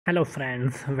Hello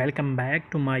friends, welcome back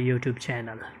to my YouTube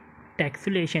channel Tech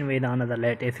Solution with another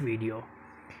latest video.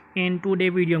 In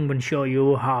today's video I'm going to show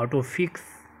you how to fix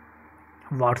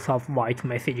WhatsApp voice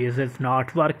messages is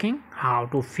not working, how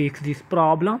to fix this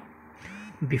problem.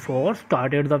 Before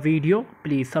started the video,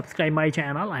 please subscribe my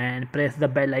channel and press the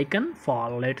bell icon for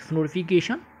latest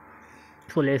notification.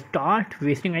 So let's start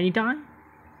wasting any time.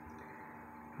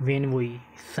 When we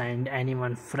send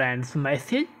anyone friend's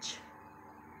message,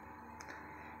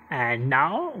 and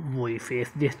now we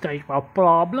face this type of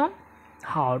problem.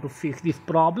 How to fix this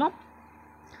problem?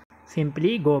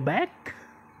 Simply go back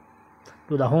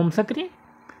to the home screen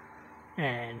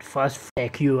and first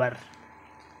check your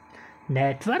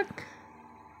network,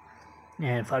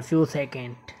 and for few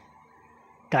seconds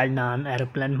turn on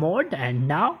airplane mode and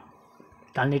now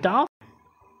turn it off.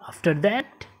 After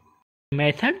that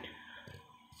method,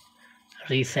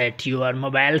 reset your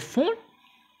mobile phone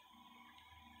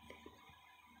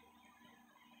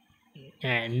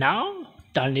and now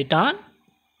turn it on,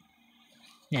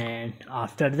 and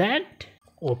after that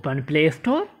open Play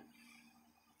Store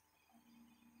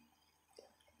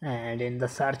and in the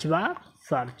search bar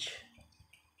search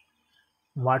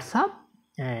WhatsApp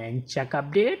and check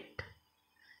update.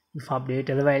 If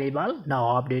update is available,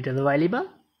 now update is available,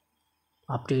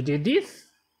 updated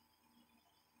this.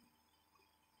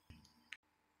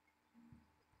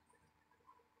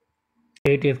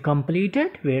 It is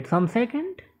completed, wait some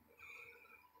second.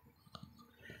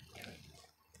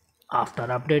 After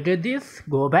updated this,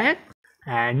 go back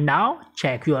and now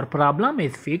check your problem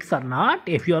is fixed or not.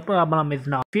 If your problem is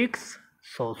not fixed,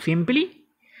 so simply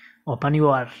open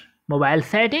your mobile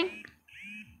setting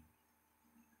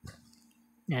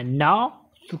and now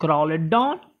scroll it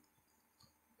down,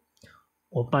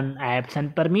 open apps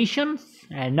and permissions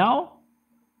and now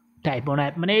type on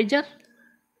app manager,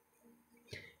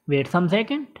 wait some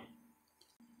second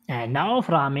and now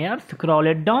from here scroll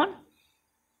it down.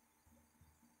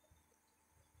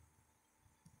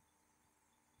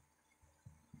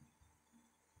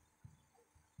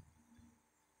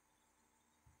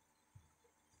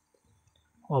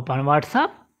 Open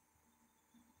WhatsApp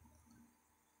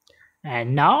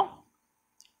and now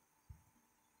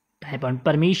type on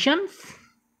permissions,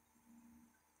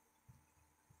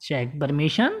 check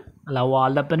permission, allow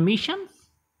all the permissions.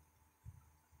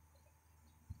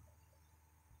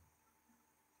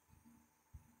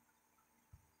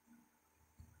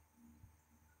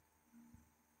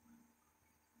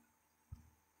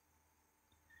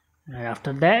 And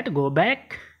after that go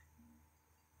back,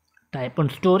 type on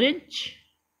storage,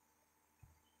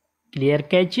 clear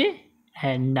cache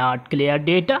and not clear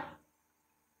data.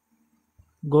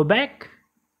 Go back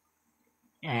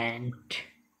and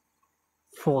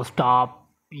force stop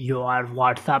your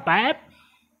WhatsApp app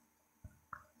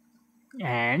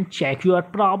and check your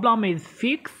problem is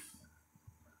fixed.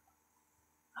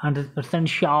 100%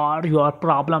 sure your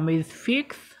problem is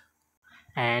fixed.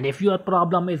 And if your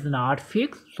problem is not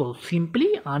fixed, so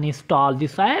simply uninstall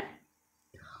this app,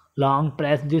 long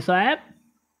press this app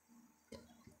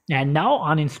and now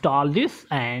uninstall this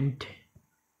and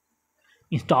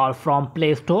install from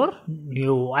Play Store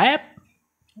new app,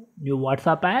 new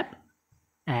WhatsApp app,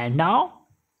 and now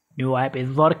new app is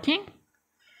working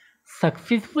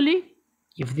successfully.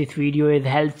 If this video is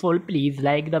helpful, please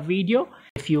like the video.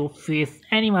 If you face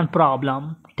any one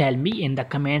problem, tell me in the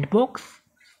comment box.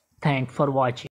 Thanks for watching.